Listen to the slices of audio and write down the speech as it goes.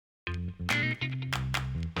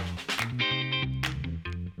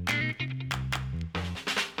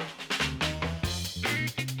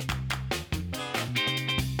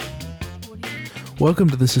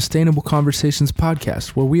Welcome to the Sustainable Conversations podcast,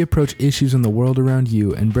 where we approach issues in the world around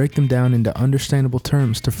you and break them down into understandable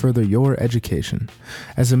terms to further your education.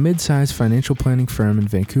 As a mid-sized financial planning firm in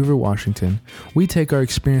Vancouver, Washington, we take our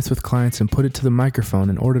experience with clients and put it to the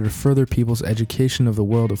microphone in order to further people's education of the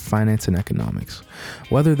world of finance and economics.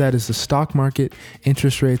 Whether that is the stock market,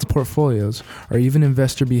 interest rates, portfolios, or even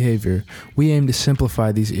investor behavior, we aim to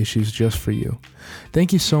simplify these issues just for you.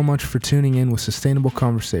 Thank you so much for tuning in with Sustainable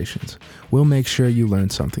Conversations. We'll make sure you learn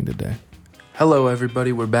something today. Hello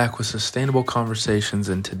everybody, we're back with Sustainable Conversations,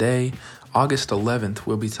 and today, August 11th,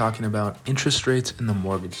 we'll be talking about interest rates in the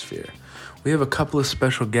mortgage sphere. We have a couple of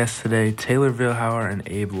special guests today, Taylor Vilhauer and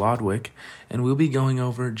Abe Lodwick, and we'll be going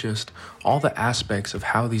over just all the aspects of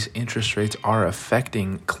how these interest rates are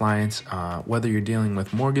affecting clients, whether you're dealing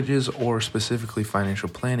with mortgages or specifically financial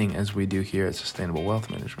planning, as we do here at Sustainable Wealth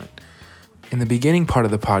Management. In the beginning part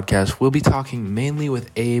of the podcast, we'll be talking mainly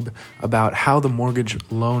with Abe about how the mortgage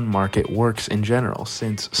loan market works in general,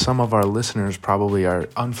 since some of our listeners probably are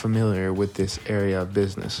unfamiliar with this area of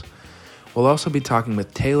business. We'll also be talking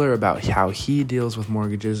with Taylor about how he deals with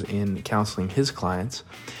mortgages in counseling his clients.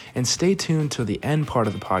 And stay tuned to the end part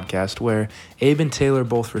of the podcast where Abe and Taylor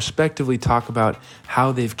both respectively talk about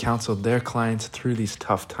how they've counseled their clients through these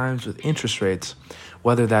tough times with interest rates,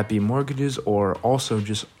 whether that be mortgages or also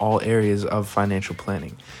just all areas of financial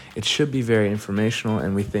planning. It should be very informational,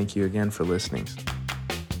 and we thank you again for listening.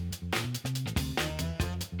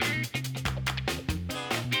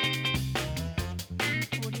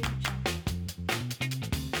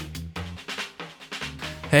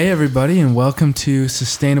 Hey everybody, and welcome to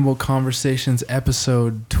Sustainable Conversations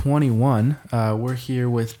episode 21. We're here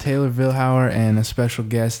with Taylor Vilhauer and a special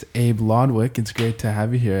guest, Abe Lodwick. It's great to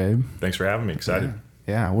have you here, Abe. Thanks for having me. Excited.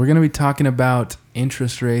 Yeah, we're going to be talking about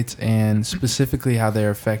interest rates and specifically how they're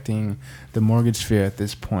affecting the mortgage sphere at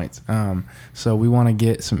this point. So we want to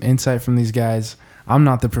get some insight from these guys. I'm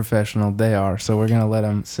not the professional, they are, so we're going to let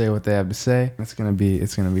them say what they have to say. It's going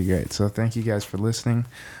to be great. So thank you guys for listening.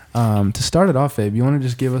 To start it off, Abe, you want to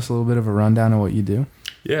just give us a little bit of a rundown of what you do?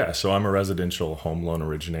 Yeah, so I'm a residential home loan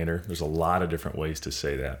originator. There's a lot of different ways to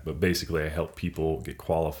say that, but basically I help people get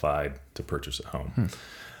qualified to purchase a home.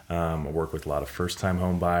 I work with a lot of first-time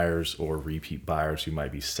home buyers or repeat buyers who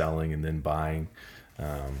might be selling and then buying.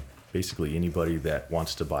 Basically anybody that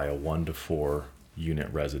wants to buy a 1 to 4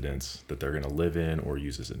 unit residence that they're going to live in or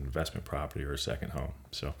use as an investment property or a second home.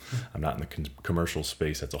 So I'm not in the commercial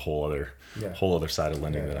space. That's a whole other side of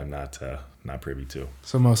lending that I'm not privy to.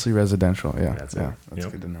 So mostly residential. Yeah. That's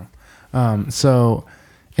good to know. So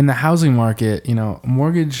in the housing market,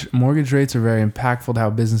 mortgage rates are very impactful to how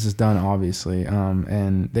business is done, obviously.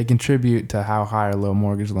 And they contribute to how high or low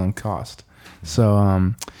mortgage loan cost.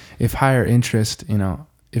 So if higher interest,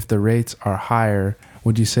 if the rates are higher,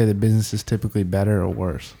 would you say that business is typically better or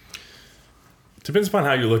worse? Depends upon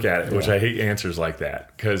how you look at it, which I hate answers like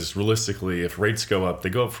that. Because realistically, if rates go up, they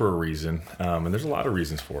go up for a reason. And there's a lot of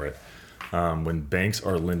reasons for it. When banks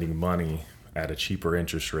are lending money at a cheaper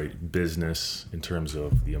interest rate, business, in terms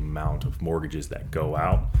of the amount of mortgages that go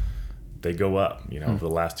out, they go up. Over the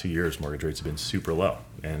last 2 years, mortgage rates have been super low.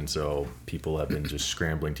 And so people have been just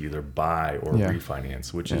scrambling to either buy or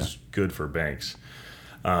refinance, which is good for banks.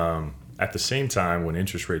 At the same time, when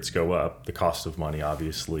interest rates go up, the cost of money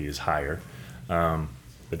obviously is higher.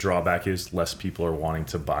 The drawback is less people are wanting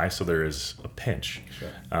to buy, so there is a pinch.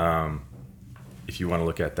 Sure. If you want to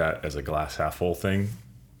look at that as a glass half full thing,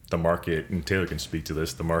 the market, and Taylor can speak to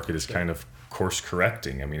this, the market is kind of course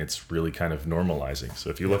correcting. I mean, it's really kind of normalizing.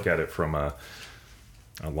 So if you look at it from a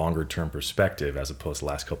longer term perspective, as opposed to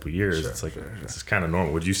the last couple of years, it's like this is kind of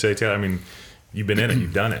normal. Would you say, Taylor? I mean, you've been in it,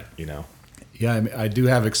 you've done it, Yeah, I do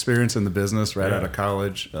have experience in the business right out of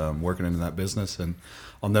college, working in that business. And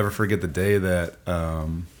I'll never forget the day that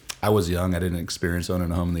I was young. I didn't experience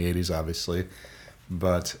owning a home in the 80s, obviously.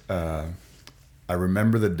 But I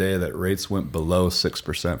remember the day that rates went below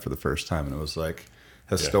 6% for the first time. And it was like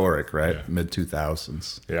historic, right? Yeah.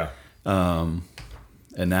 Mid-2000s. Yeah.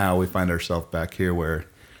 And now we find ourselves back here where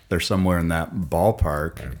they're somewhere in that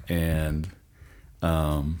ballpark. Yeah. And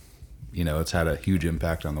it's had a huge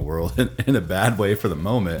impact on the world in a bad way for the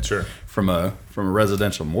moment. Sure. From a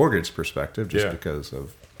residential mortgage perspective, just because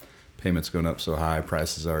of payments going up so high,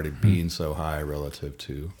 prices already being so high relative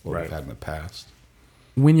to what we've had in the past.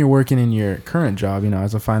 When you're working in your current job,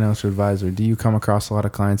 as a financial advisor, do you come across a lot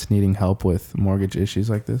of clients needing help with mortgage issues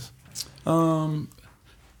like this? Not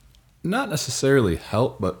necessarily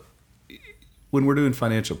help, but when we're doing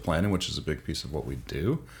financial planning, which is a big piece of what we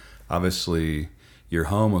do, obviously your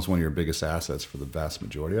home is one of your biggest assets for the vast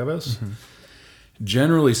majority of us. Mm-hmm.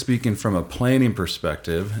 Generally speaking, from a planning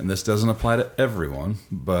perspective, and this doesn't apply to everyone,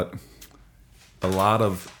 but a lot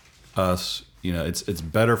of us, it's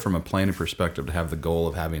better from a planning perspective to have the goal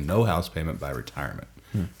of having no house payment by retirement,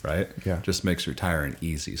 right? Yeah. Just makes retiring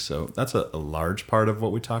easy. So that's a large part of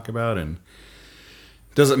what we talk about. And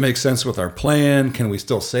does it make sense with our plan? Can we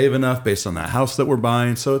still save enough based on that house that we're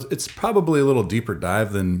buying? So it's probably a little deeper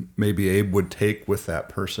dive than maybe Abe would take with that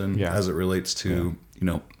person as it relates to,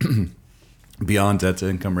 beyond debt to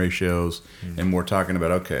income ratios. And we're talking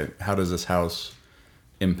about, okay, how does this house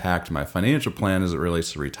impact my financial plan as it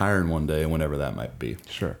relates to retiring one day, whenever that might be?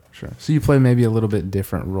 Sure. So you play maybe a little bit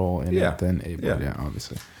different role in it than Abe would,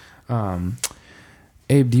 obviously.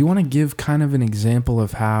 Abe, do you want to give kind of an example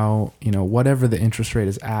of how, whatever the interest rate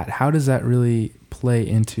is at, how does that really play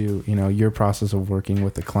into, your process of working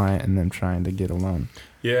with the client and them trying to get a loan?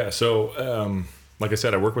 Yeah. So, like I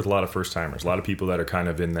said, I work with a lot of first timers, a lot of people that are kind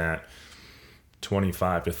of in that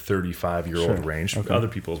 25 to 35-year-old range, other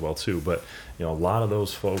people as well too. But, a lot of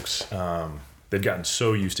those folks, they've gotten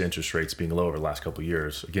so used to interest rates being low over the last couple of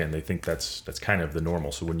years. Again, they think that's kind of the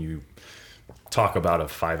normal. So when you talk about a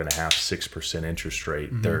 5.5-6% interest rate,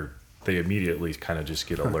 they immediately kind of just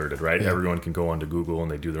get alerted, right? Everyone can go onto Google and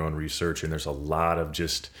they do their own research, and there's a lot of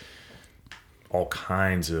just all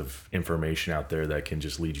kinds of information out there that can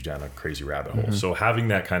just lead you down a crazy rabbit hole. So having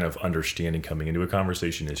that kind of understanding coming into a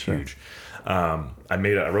conversation is huge. I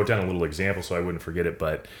wrote down a little example so I wouldn't forget it,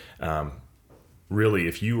 but really,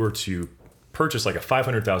 if you were to purchase like a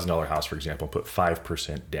 $500,000 house, for example, and put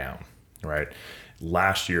 5% down, right?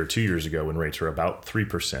 Last year, 2 years ago, when rates were about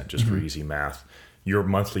 3%, just for easy math, your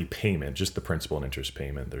monthly payment, just the principal and interest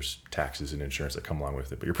payment, there's taxes and insurance that come along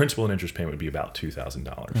with it, but your principal and interest payment would be about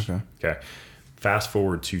 $2,000. Okay. Fast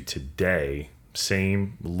forward to today,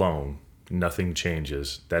 same loan, nothing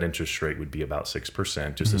changes. That interest rate would be about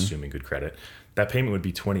 6%, just assuming good credit. That payment would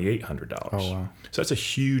be $2,800. Oh, wow. So that's a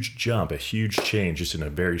huge jump, a huge change just in a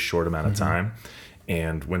very short amount of time.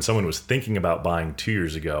 And when someone was thinking about buying 2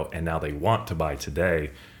 years ago and now they want to buy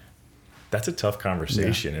today, that's a tough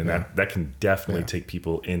conversation. And that can definitely take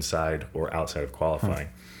people inside or outside of qualifying.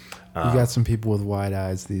 You got some people with wide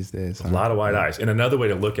eyes these days. A lot of wide eyes. And another way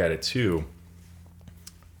to look at it too,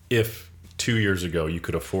 if 2 years ago you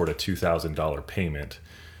could afford a $2,000 payment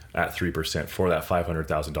at 3% for that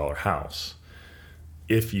 $500,000 house,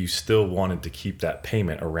 if you still wanted to keep that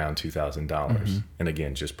payment around $2,000, and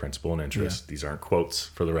again, just principal and interest, these aren't quotes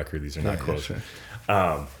for the record, these are not quotes. Sure.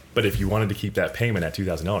 But if you wanted to keep that payment at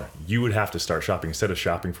 $2,000, you would have to start shopping. Instead of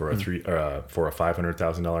shopping for a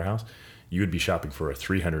 $500,000 house, you would be shopping for a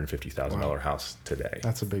 $350,000 house today.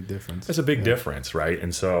 That's a big difference. That's a big difference, right?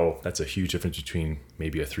 And so that's a huge difference between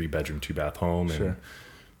maybe a 3-bedroom, 2-bath home and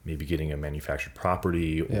maybe getting a manufactured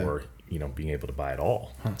property or being able to buy it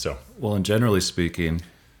all. So, well, and generally speaking,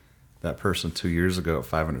 that person 2 years ago at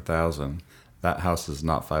 $500,000, that house is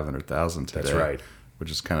not $500,000 today. That's right. Which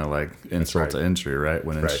is kind of like insult to injury, right?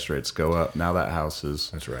 When interest rates go up, now that house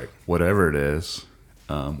is whatever it is,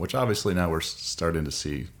 which obviously now we're starting to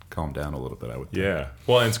see calm down a little bit, I would think. Yeah.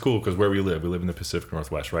 Well, and it's cool because where we live in the Pacific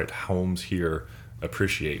Northwest, right? Homes here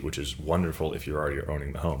appreciate, which is wonderful if you're already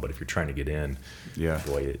owning the home. But if you're trying to get in,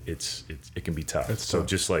 boy, it can be tough. So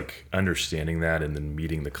just like understanding that and then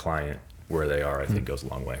meeting the client where they are, I think goes a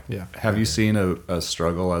long way. Yeah. Have you seen a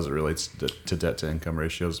struggle as it relates to debt to income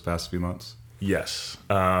ratios the past few months? Yes.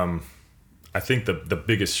 I think the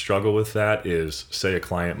biggest struggle with that is, say a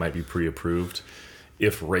client might be pre-approved.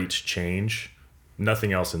 If rates change,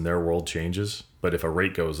 nothing else in their world changes. But if a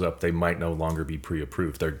rate goes up, they might no longer be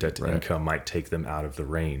pre-approved. Their debt to income might take them out of the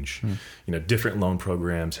range. Different loan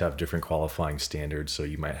programs have different qualifying standards. So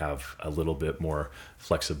you might have a little bit more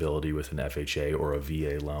flexibility with an FHA or a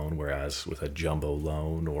VA loan, whereas with a jumbo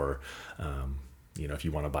loan or if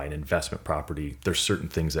you want to buy an investment property, there's certain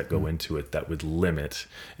things that go into it that would limit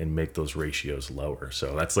and make those ratios lower.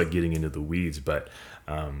 So that's like getting into the weeds, but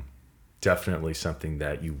definitely something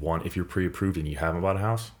that you want. If you're pre-approved and you haven't bought a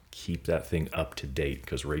house, keep that thing up to date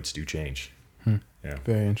because rates do change. Yeah.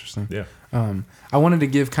 Very interesting. Yeah. I wanted to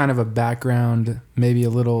give kind of a background, maybe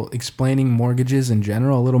a little explaining mortgages in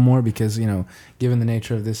general a little more because, given the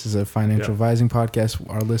nature of this is a financial advising podcast,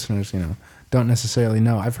 our listeners, don't necessarily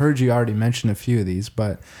know. I've heard you already mention a few of these,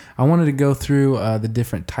 but I wanted to go through the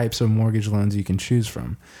different types of mortgage loans you can choose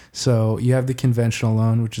from. So you have the conventional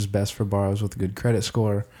loan, which is best for borrowers with a good credit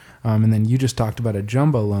score. And then you just talked about a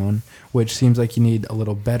jumbo loan, which seems like you need a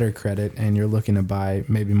little better credit and you're looking to buy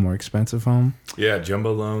maybe more expensive home. Yeah,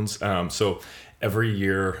 jumbo loans. So Every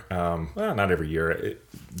year, well, not every year,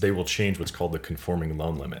 they will change what's called the conforming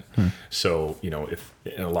loan limit. So,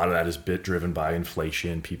 and a lot of that is driven by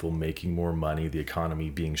inflation, people making more money, the economy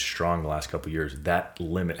being strong the last couple of years, that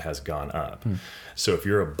limit has gone up. So if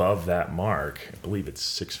you're above that mark, I believe it's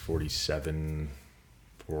 647,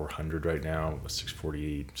 400 right now,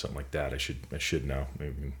 648, something like that. I should know.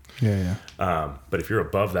 Maybe. Yeah. But if you're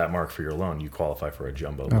above that mark for your loan, you qualify for a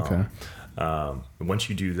jumbo loan. Okay. And once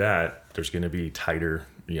you do that, there's going to be tighter,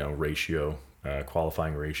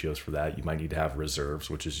 qualifying ratios for that. You might need to have reserves,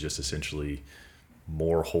 which is just essentially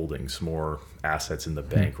more holdings, more assets in the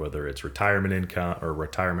bank, whether it's retirement income or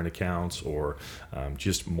retirement accounts or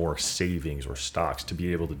just more savings or stocks to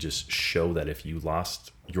be able to just show that if you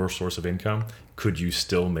lost your source of income, could you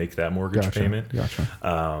still make that mortgage payment?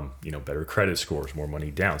 Gotcha. Better credit scores, more money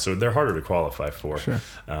down. So they're harder to qualify for. Sure.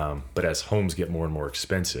 But as homes get more and more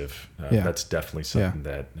expensive, that's definitely something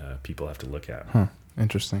that people have to look at. Huh.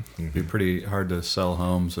 Interesting. It'd be pretty hard to sell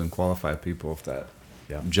homes and qualify people if that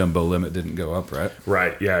jumbo limit didn't go up, right?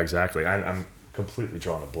 Right. Yeah, exactly. I'm completely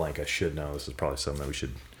drawing a blank. I should know. This is probably something that we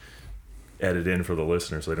should edit in for the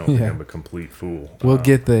listeners so they don't think I'm a complete fool. We'll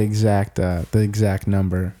get the exact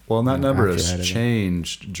number. Well, and that number has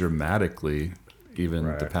changed dramatically even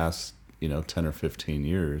the past 10 or 15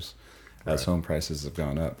 years as home prices have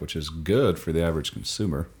gone up, which is good for the average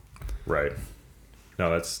consumer. Right. No,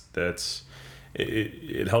 that's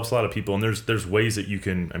it helps a lot of people, and there's ways that you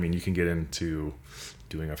can get into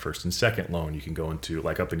doing a first and second loan. You can go into,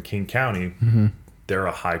 like up in King County, they're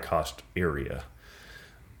a high cost area.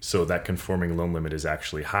 So that conforming loan limit is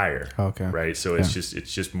actually higher. Okay. Right. So it's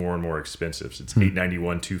just more and more expensive. So it's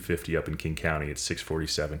 $891, $250 up in King County. It's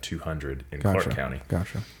 $647, $200 in Clark County.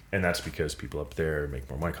 Gotcha. And that's because people up there make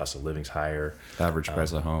more money. Cost of living's higher. Average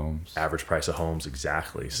price of homes. Average price of homes,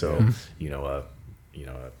 exactly. So a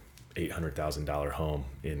 $800,000 home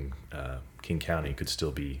in King County could still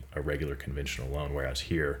be a regular conventional loan, whereas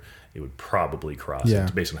here it would probably cross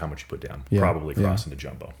into, based on how much you put down, probably cross into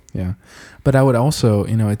jumbo. Yeah. But I would also,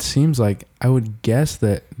 it seems like I would guess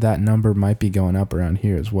that number might be going up around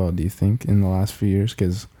here as well. Do you think in the last few years?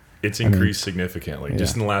 Because it's increased significantly.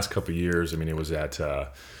 Just in the last couple of years. It was at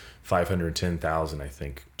 510,000, I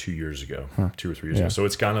think, 2 years ago, 2 or 3 years ago. So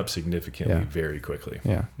it's gone up significantly very quickly.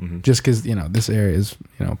 Yeah. Just because, this area is,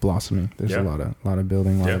 blossoming. There's a lot of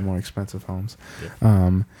building, a lot of more expensive homes.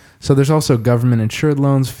 Yeah. So there's also government insured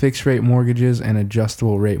loans, fixed rate mortgages, and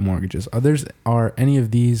adjustable rate mortgages. Are any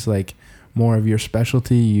of these like more of your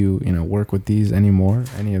specialty? You work with these anymore?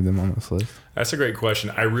 Any of them on this list? That's a great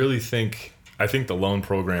question. I think the loan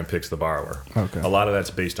program picks the borrower. Okay. A lot of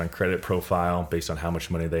that's based on credit profile, based on how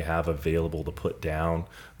much money they have available to put down,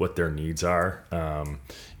 what their needs are.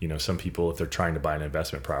 Some people, if they're trying to buy an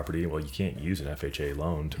investment property, well, you can't use an FHA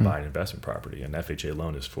loan to buy an investment property. An FHA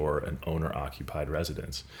loan is for an owner-occupied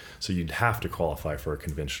residence. So you'd have to qualify for a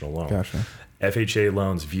conventional loan. Gotcha. FHA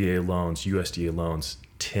loans, VA loans, USDA loans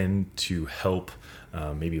tend to help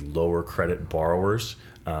maybe lower credit borrowers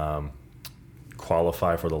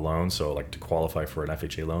qualify for the loan. So like to qualify for an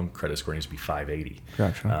FHA loan, credit score needs to be 580.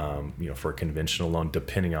 Gotcha. For a conventional loan,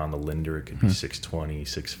 depending on the lender, it could be 620,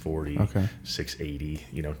 640, 680,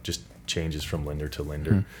 just changes from lender to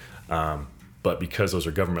lender. But because those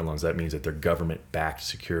are government loans, that means that they're government-backed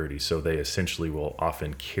security. So they essentially will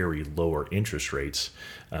often carry lower interest rates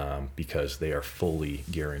because they are fully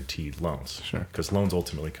guaranteed loans. Sure. Because loans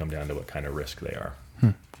ultimately come down to what kind of risk they are.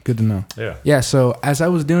 Good to know. Yeah. So as I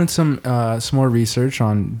was doing some more research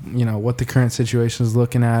on what the current situation is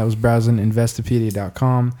looking at, I was browsing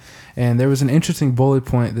Investopedia.com, and there was an interesting bullet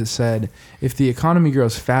point that said if the economy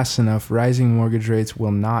grows fast enough, rising mortgage rates will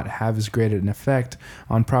not have as great an effect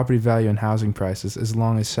on property value and housing prices as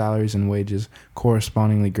long as salaries and wages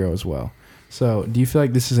correspondingly grow as well. So do you feel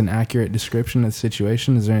like this is an accurate description of the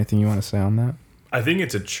situation? Is there anything you want to say on that? I think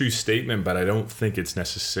it's a true statement, but I don't think it's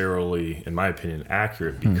necessarily, in my opinion,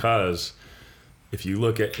 accurate because if you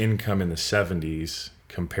look at income in the 70s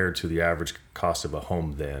compared to the average cost of a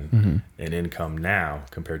home then and income now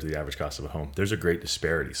compared to the average cost of a home, there's a great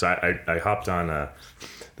disparity. So I hopped on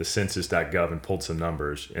the census.gov and pulled some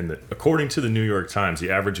numbers, and according to the New York Times,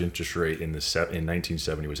 the average interest rate in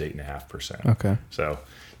 1970 was 8.5%. Okay. So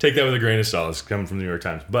take that with a grain of salt. It's coming from the New York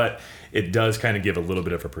Times. But it does kind of give a little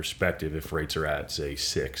bit of a perspective if rates are at, say,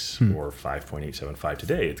 6 or 5.875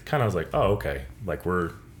 today. It's kind of like, oh, okay, like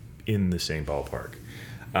we're in the same ballpark.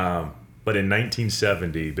 But in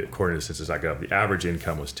 1970, according to Census.gov, the average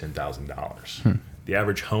income was $10,000. The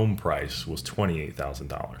average home price was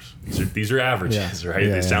 $28,000. These are averages, right?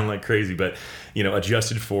 They sound like crazy, but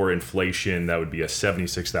adjusted for inflation, that would be a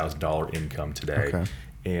 $76,000 income today. Okay.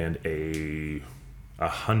 and a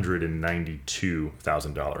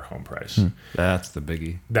 $192,000 home price. That's the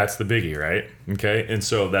biggie. That's the biggie, right? Okay, and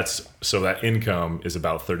so that income is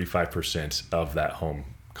about 35% of that home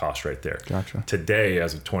cost right there. Gotcha. Today,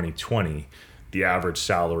 as of 2020, the average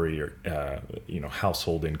salary or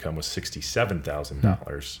household income was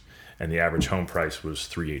 $67,000, and the average home price was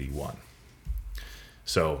 $381,000.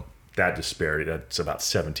 So that disparity, that's about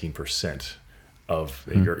 17% of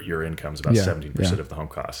your income is about 17% of the home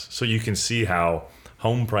cost. So you can see how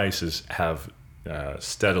home prices have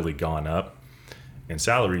steadily gone up, and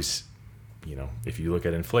salaries, if you look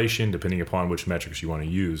at inflation, depending upon which metrics you want to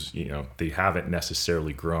use, they haven't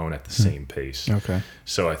necessarily grown at the same pace. Okay.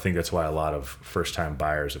 So I think that's why a lot of first-time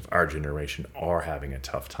buyers of our generation are having a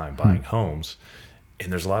tough time buying homes,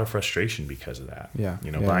 and there's a lot of frustration because of that. Yeah.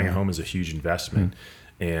 Buying a home is a huge investment.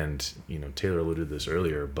 And, Taylor alluded to this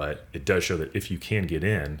earlier, but it does show that if you can get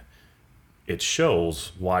in, it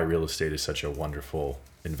shows why real estate is such a wonderful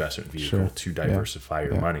investment vehicle to diversify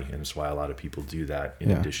your money. And it's why a lot of people do that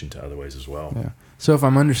in addition to other ways as well. Yeah. So if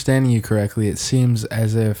I'm understanding you correctly, it seems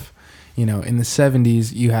as if, in the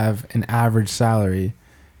 70s, you have an average salary.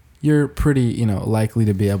 You're pretty, likely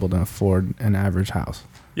to be able to afford an average house.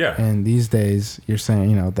 Yeah. And these days, you're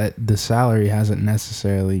saying, that the salary hasn't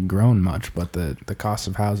necessarily grown much, but the cost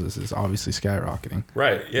of houses is obviously skyrocketing.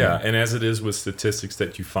 Right. Yeah. And as it is with statistics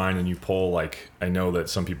that you find and you pull, I know that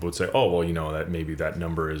some people would say, oh, well, that maybe that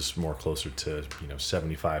number is more closer to,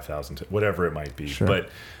 75,000, whatever it might be. Sure. But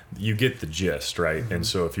you get the gist, right? And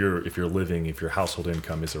so if your household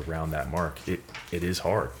income is around that mark, it is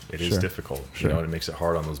hard. It is difficult. And it makes it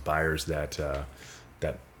hard on those buyers that are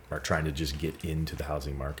trying to just get into the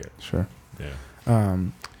housing market. Sure. Yeah.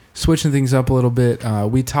 Switching things up a little bit,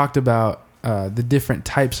 we talked about the different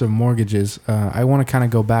types of mortgages. I want to kind of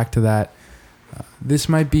go back to that. This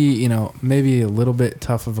might be, maybe a little bit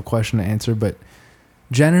tough of a question to answer, but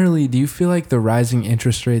generally, do you feel like the rising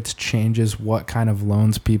interest rates changes what kind of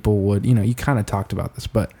loans people would, you kind of talked about this,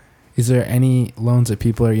 but is there any loans that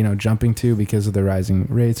people are, jumping to because of the rising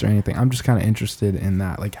rates or anything? I'm just kind of interested in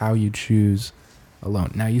that, like how you choose a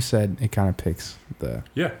loan. Now, you said it kind of picks the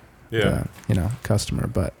customer,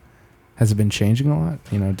 but has it been changing a lot,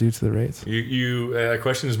 due to the rates? That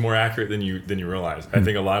question is more accurate than you realize. I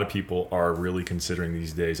think a lot of people are really considering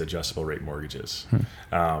these days adjustable rate mortgages.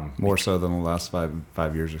 More so than the last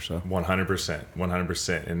five years or so.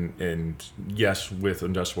 100%. And yes, with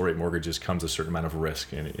adjustable rate mortgages comes a certain amount of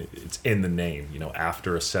risk, and it's in the name.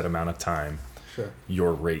 After a set amount of time,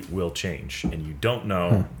 your rate will change, and you don't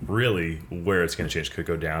know really where it's going to change. Could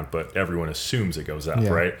go down, but everyone assumes it goes up,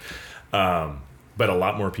 right? But a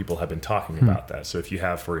lot more people have been talking about that. So if you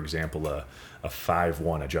have, for example, a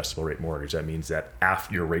 5-1 adjustable rate mortgage, that means that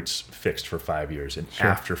after your rate's fixed for 5 years, and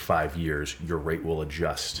after 5 years, your rate will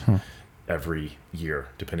adjust every year,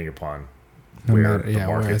 depending upon where the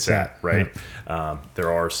market's at, right?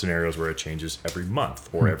 There are scenarios where it changes every month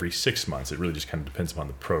or every 6 months. It really just kind of depends upon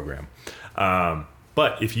the program.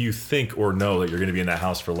 But if you think or know that you're going to be in that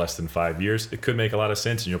house for less than 5 years, it could make a lot of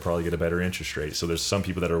sense, and you'll probably get a better interest rate. So there's some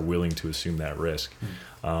people that are willing to assume that risk.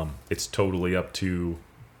 It's totally up to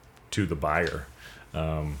the buyer.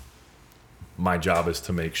 My job is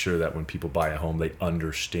to make sure that when people buy a home, they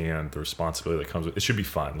understand the responsibility that comes with it. It should be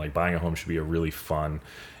fun. Like, buying a home should be a really fun,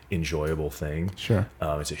 enjoyable thing. Sure.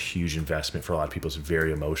 It's a huge investment for a lot of people. It's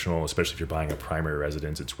very emotional, especially if you're buying a primary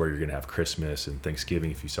residence. It's where you're going to have Christmas and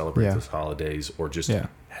Thanksgiving if you celebrate those holidays, or just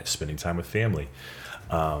spending time with family.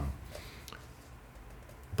 But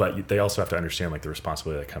they also have to understand the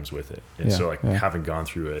responsibility that comes with it. And so having gone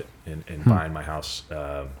through it and buying my house,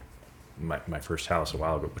 my first house a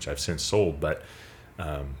while ago, which I've since sold, but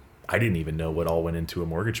I didn't even know what all went into a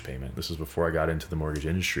mortgage payment. This was before I got into the mortgage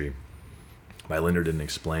industry. My lender didn't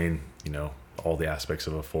explain, all the aspects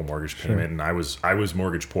of a full mortgage payment, and I was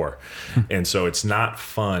mortgage poor. And so it's not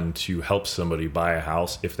fun to help somebody buy a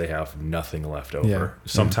house if they have nothing left over.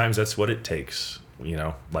 Sometimes that's what it takes,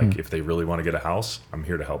 if they really want to get a house, I'm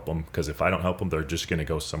here to help them, because if I don't help them, they're just going to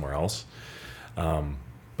go somewhere else.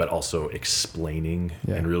 But also explaining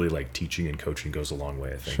and really teaching and coaching goes a long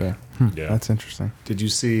way, I think. Sure. Yeah. That's interesting. Did you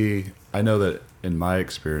see, I know that in my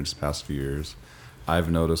experience the past few years,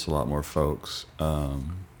 I've noticed a lot more folks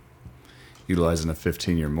utilizing a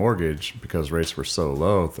 15-year mortgage because rates were so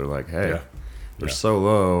low. They're like, hey, they're so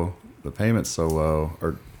low, the payment's so low,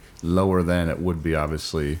 or lower than it would be,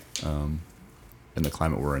 obviously, in the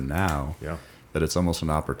climate we're in now, that it's almost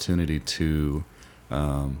an opportunity to,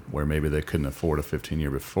 where maybe they couldn't afford a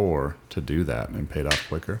 15-year before, to do that and paid off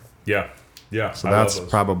quicker. Yeah. So that's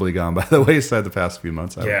probably gone by the wayside the past few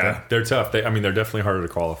months. They're tough. They're definitely harder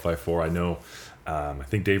to qualify for. I know I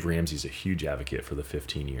think Dave Ramsey's a huge advocate for the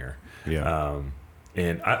 15-year. Yeah.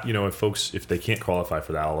 And if they can't qualify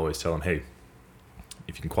for that, I'll always tell them, hey,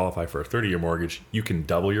 if you can qualify for a 30-year mortgage, you can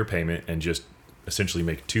double your payment and just essentially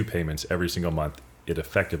make 2 payments every single month. It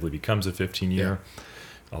effectively becomes a 15-year.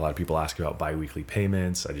 A lot of people ask about biweekly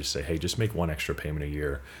payments. I just say, hey, just make 1 extra payment a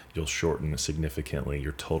year. You'll shorten significantly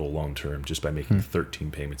your total loan term just by making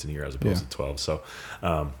 13 payments in a year as opposed to 12. So,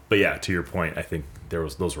 but yeah, to your point, I think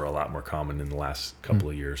those were a lot more common in the last couple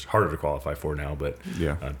of years. Harder to qualify for now, but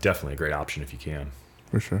definitely a great option if you can.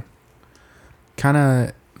 For sure. Kind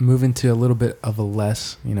of moving to a little bit of a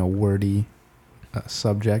less, wordy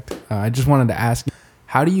subject. I just wanted to ask,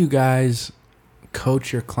 how do you guys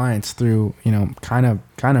coach your clients through, kind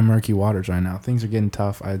of murky waters right now? Things are getting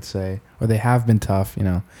tough, I'd say, or they have been tough,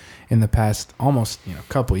 in the past almost,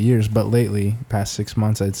 couple of years, but lately, past 6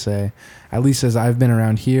 months, I'd say, at least as I've been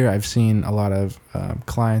around here, I've seen a lot of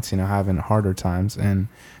clients, having harder times, and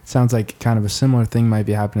it sounds like kind of a similar thing might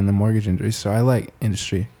be happening in the mortgage industry. So I'd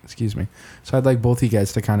like both of you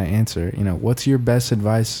guys to kind of answer, what's your best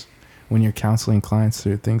advice when you're counseling clients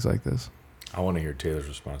through things like this? I want to hear Taylor's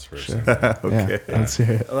response first. Sure. Okay. Yeah, let's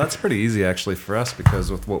hear it. Well, that's pretty easy actually for us,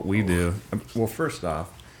 because with what we do, well, first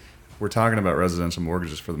off, we're talking about residential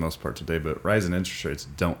mortgages for the most part today, but rising interest rates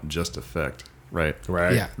don't just affect, right?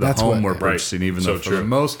 Yeah, the home we're purchasing, even So though for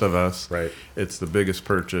most of us, right, it's the biggest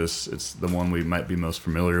purchase. It's the one we might be most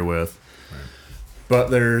familiar with. Right. But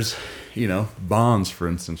there's, bonds, for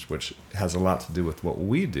instance, which has a lot to do with what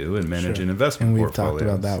we do in managing investment portfolios. And we've talked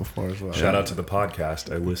about that before as well. Shout out to the podcast.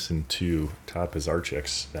 I listened to Todd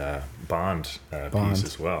Pizarchik's bond piece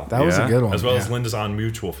as well. That was a good one. As well as Linda's on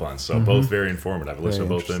mutual funds. So both very informative. I listened to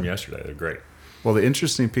both of them yesterday. They're great. Well, the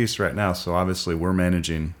interesting piece right now, so obviously we're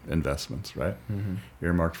managing investments, right?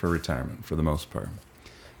 Earmarked for retirement for the most part.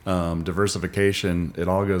 Diversification, it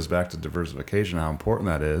all goes back to diversification, how important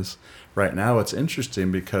that is. Right now, it's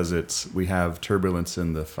interesting because we have turbulence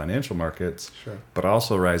in the financial markets, but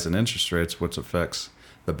also rise in interest rates, which affects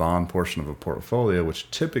the bond portion of a portfolio,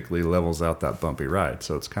 which typically levels out that bumpy ride.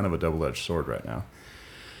 So it's kind of a double-edged sword right now.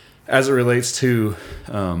 As it relates to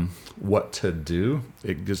what to do,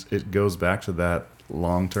 it goes back to that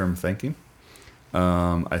long-term thinking.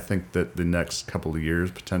 I think that the next couple of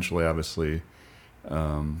years, potentially, obviously,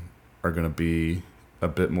 are going to be a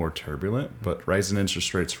bit more turbulent, but rising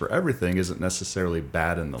interest rates for everything isn't necessarily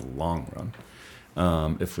bad in the long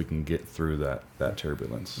run, if we can get through that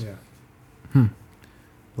turbulence.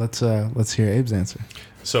 Let's hear Abe's answer.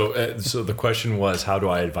 So the question was, how do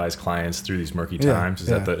I advise clients through these murky times?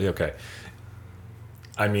 Okay?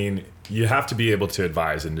 I mean, you have to be able to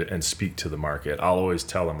advise and speak to the market. I'll always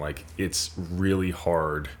tell them, it's really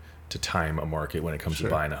hard to time a market when it comes to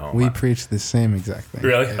buying a home. We preach the same exact thing.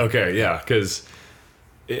 Really? Okay, yeah,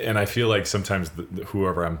 and I feel like sometimes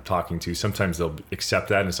whoever I'm talking to, sometimes they'll accept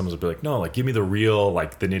that, and someone will be like, no, give me the real,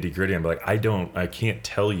 the nitty gritty. I'm like, I can't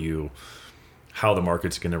tell you how the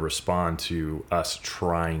market's going to respond to us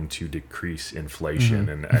trying to decrease inflation.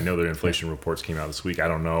 And I know that inflation reports came out this week. I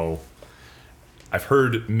don't know. I've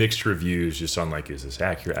heard mixed reviews just on is this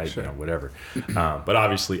accurate? Whatever. But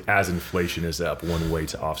obviously, as inflation is up, one way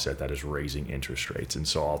to offset that is raising interest rates. And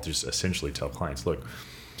so I'll just essentially tell clients, look,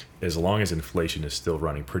 as long as inflation is still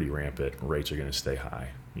running pretty rampant, rates are going to stay high.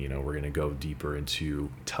 We're going to go deeper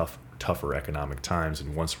into tougher economic times.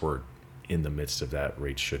 And once we're in the midst of that,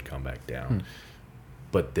 rates should come back down.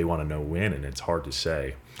 But they want to know when, and it's hard to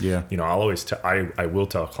say. Yeah. I'll always I will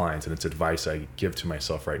tell clients, and it's advice I give to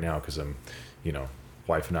myself right now because I'm,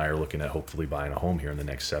 wife and I are looking at hopefully buying a home here in the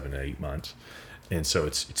next 7 to 8 months. And so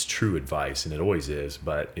it's true advice, and it always is,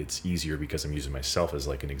 but it's easier because I'm using myself as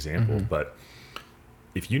an example. But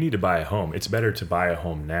if you need to buy a home, it's better to buy a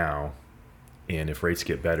home now, and if rates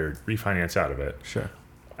get better, refinance out of it.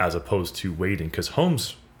 As opposed to waiting, because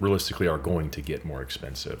homes realistically are going to get more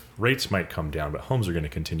expensive. Rates might come down, but homes are going to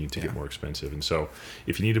continue to get more expensive. And so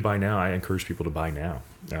if you need to buy now, I encourage people to buy now.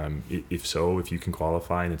 If you can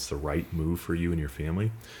qualify and it's the right move for you and your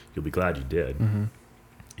family, you'll be glad you did.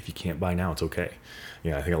 If you can't buy now, it's okay.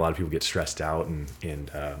 I think a lot of people get stressed out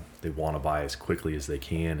and they want to buy as quickly as they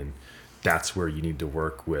can. And that's where you need to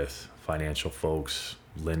work with financial folks,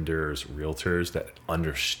 lenders, realtors that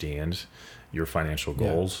understand your financial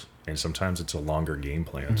goals. And sometimes it's a longer game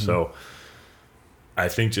plan. So I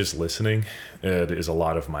think just listening is a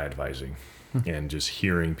lot of my advising and just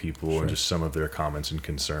hearing people and just some of their comments and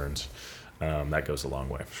concerns. That goes a long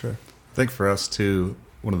way. I think for us too,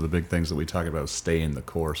 one of the big things that we talk about is staying the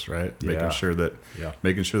course, right? Yeah. Making sure that Yeah.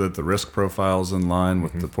 the risk profile is in line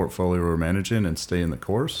with Mhm. the portfolio we're managing and staying the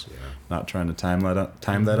course. Yeah. Not trying to time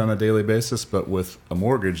that on a daily basis, but with a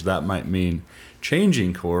mortgage, that might mean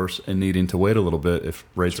changing course and needing to wait a little bit if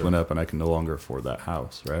rates Sure. went up and I can no longer afford that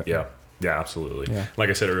house, right? Yeah. Yeah, absolutely. Yeah. Like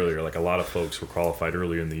I said earlier, like a lot of folks were qualified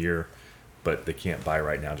earlier in the year, but they can't buy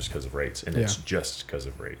right now just because of rates, and it's Yeah. just because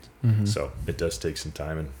of rates. Mhm. So it does take some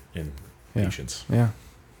time and Yeah. patience. Yeah.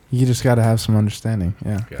 You just got to have some understanding.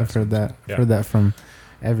 Yeah. Yeah, I've heard that. yeah. Heard that from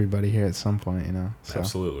everybody here at some point, So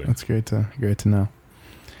Absolutely. that's great to know.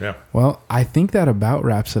 Yeah. Well, I think that about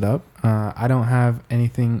wraps it up. I don't have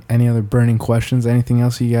any other burning questions, anything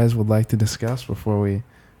else you guys would like to discuss before we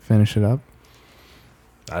finish it up?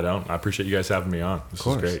 I don't. I appreciate you guys having me on. This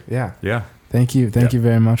is great. Yeah. Yeah. Thank you. Thank Yeah. you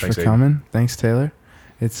very much Thanks, for Aiden. coming. Thanks, Taylor.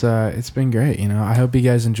 It's been great. I hope you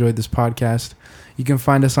guys enjoyed this podcast. You can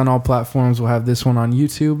find us on all platforms. We'll have this one on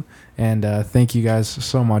YouTube. And thank you guys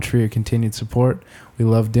so much for your continued support. We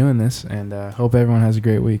love doing this, and hope everyone has a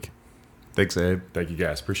great week. Thanks, Abe. Thank you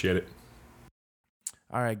guys. Appreciate it.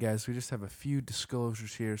 All right, guys, we just have a few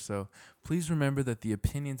disclosures here. So please remember that the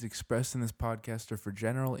opinions expressed in this podcast are for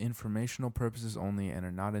general informational purposes only and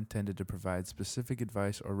are not intended to provide specific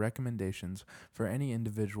advice or recommendations for any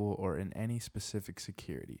individual or in any specific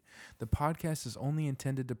security. The podcast is only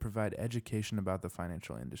intended to provide education about the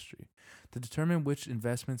financial industry. To determine which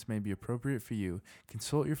investments may be appropriate for you,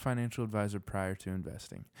 consult your financial advisor prior to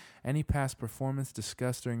investing. Any past performance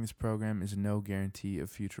discussed during this program is no guarantee of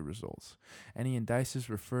future results. Any indices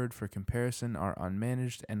referred for comparison are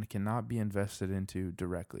unmanaged and cannot be invested into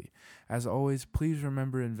directly. As always, please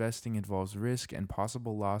remember investing involves risk and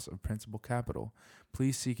possible loss of principal capital.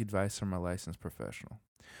 Please seek advice from a licensed professional.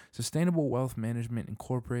 Sustainable Wealth Management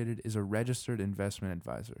Incorporated is a registered investment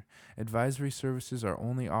advisor. Advisory services are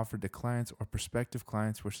only offered to clients or prospective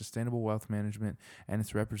clients where Sustainable Wealth Management and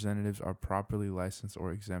its representatives are properly licensed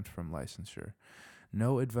or exempt from licensure.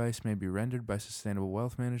 No advice may be rendered by Sustainable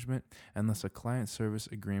Wealth Management unless a client service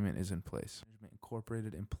agreement is in place.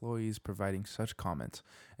 Incorporated employees providing such comments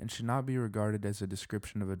and should not be regarded as a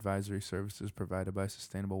description of advisory services provided by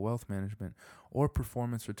Sustainable Wealth Management or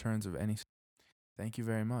performance returns of any. Thank you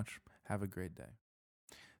very much. Have a great day.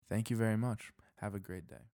 Thank you very much. Have a great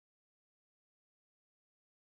day.